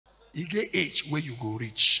You get age where you go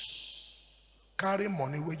rich. Carry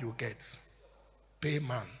money where you get. Pay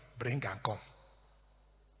man, bring and come.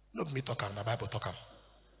 Not me talking, the Bible talking.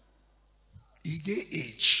 You get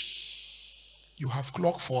age. You have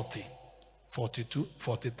clock 40, 42,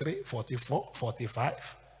 43, 44,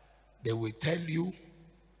 45. They will tell you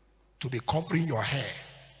to be covering your hair.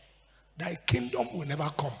 Thy kingdom will never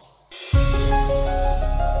come.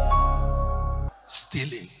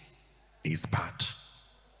 Stealing is bad.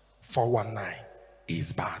 419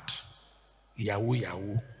 is bad.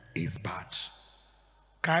 Yahoo is bad.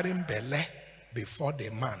 Carrying belly before the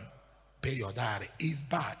man pay your dowry is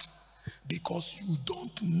bad, because you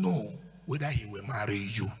don't know whether he will marry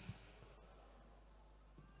you.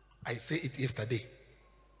 I say it yesterday.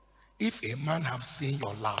 If a man have seen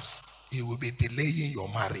your laughs, he will be delaying your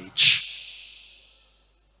marriage.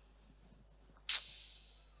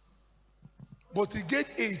 But you get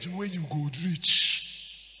age where you go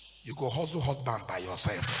rich, you go hustle husband by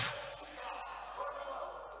yourself.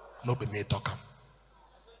 No be me talking.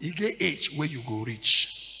 You get age where you go rich.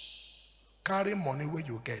 Carry money where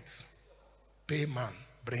you get. Pay man,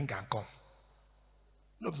 bring and come.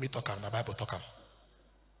 No be me talking, the Bible talking.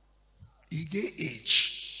 You get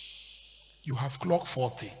age. You have clock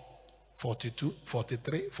 40, 42,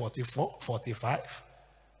 43, 44, 45.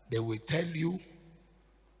 They will tell you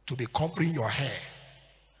to be covering your hair.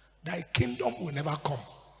 Thy kingdom will never come.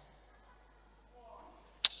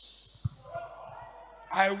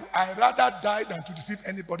 I rather die than to deceive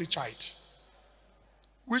anybody child,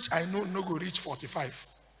 which I know no go reach 45.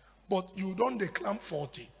 But you don't declare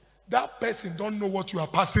 40. That person don't know what you are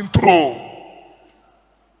passing through.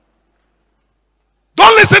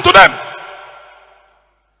 Don't listen to them.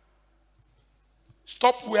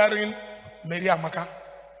 Stop wearing Mary Amaka.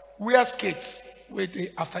 Wear skates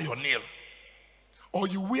wait after your nail. Or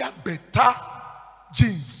you wear better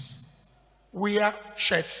jeans. Wear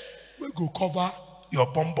shirts. We go cover your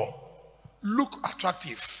bum bum. Look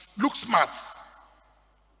attractive. Look smart.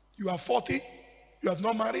 You are 40. You have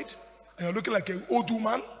not married. And you're looking like an old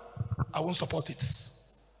woman. I won't support it.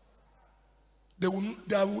 They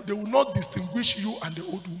will not distinguish you and the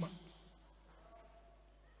old woman.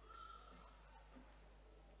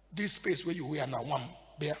 This space where you wear now, one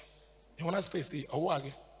bear. You want a space here, or what?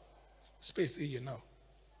 Space here now.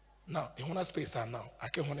 Now, you want a space now. I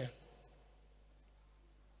can't want it.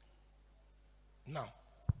 Now,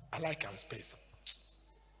 I like am space.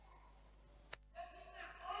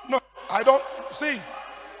 No, I don't see.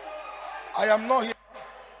 I am not here.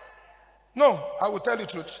 No, I will tell you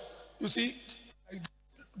the truth. You see,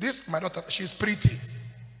 this my daughter, she's pretty.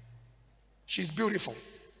 She's beautiful.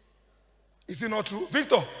 Is it not true?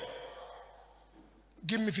 Victor,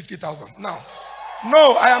 give me 50,000 now.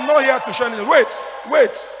 No, I am not here to show anything.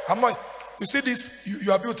 Wait. I'm not. You see this?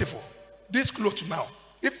 You are beautiful. This clothes now.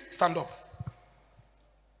 If stand up.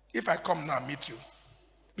 If I come now meet you,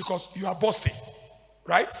 because you are busty,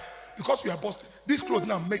 right? Because you are busty. This clothes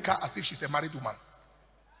now make her as if she's a married woman.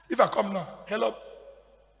 If I come now, hello,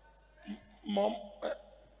 mom,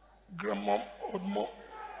 grandmom, old mom.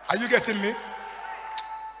 Are you getting me?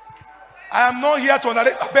 I am not here to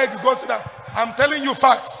narrate. I beg you, go sit down. I'm telling you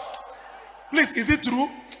facts. Please, is it true?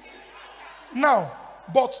 Now,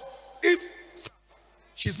 but if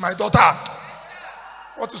she's my daughter,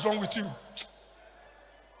 what is wrong with you?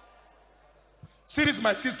 See, this is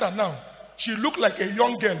my sister now. She look like a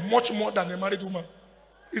young girl, much more than a married woman.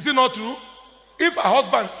 Is it not true? If her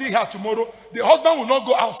husband see her tomorrow, the husband will not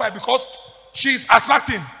go outside because she is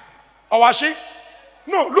attracting. Or was she?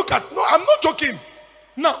 No, look at, no, I'm not joking.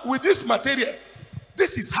 Now, with this material,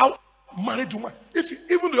 this is how married woman, if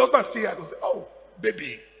even the husband see her, go say, oh,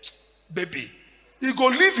 baby, you go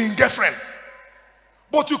live in girlfriend.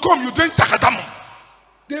 But you come, you drink chakadamu.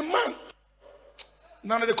 The man,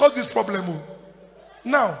 now they cause this problem.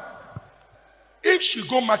 Now, if she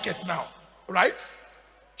go market now, right?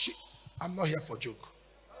 I'm not here for joke.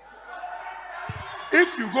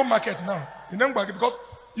 If you go market now, you know, because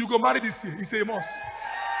you go marry this year, it's a must.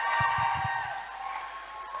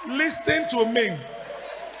 Listen to me.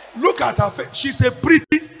 Look at her face.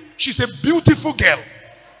 She's a beautiful girl.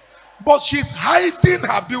 But she's hiding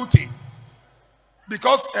her beauty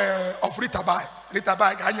because of Ritabbi.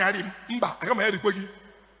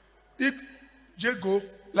 If you go,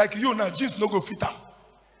 like you now, jeans no go fit her.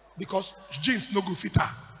 Because jeans no go fit her.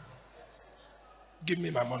 Give me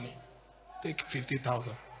my money. Take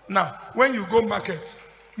 50,000. Now, when you go market,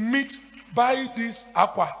 buy this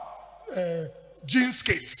aqua jean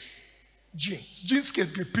skates. Jean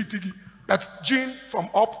skate get pretty. That jean from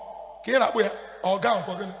up. Can you wear or gown?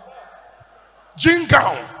 Jean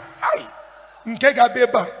gown. Hi. Nkega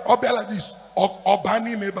beba, obia like this,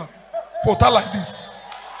 obani meba, pota like this.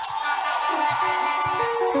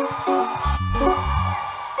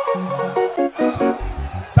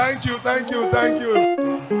 Thank you, thank you, thank you.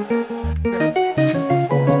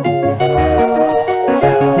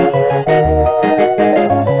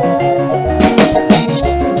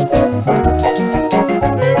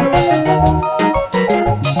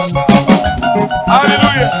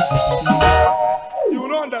 Hallelujah. You will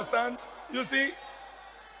not understand. You see,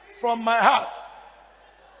 from my heart,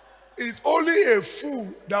 it's only a fool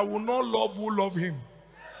that will not love who love him.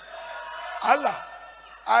 Allah,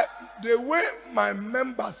 the way my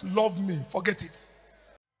members love me, forget it.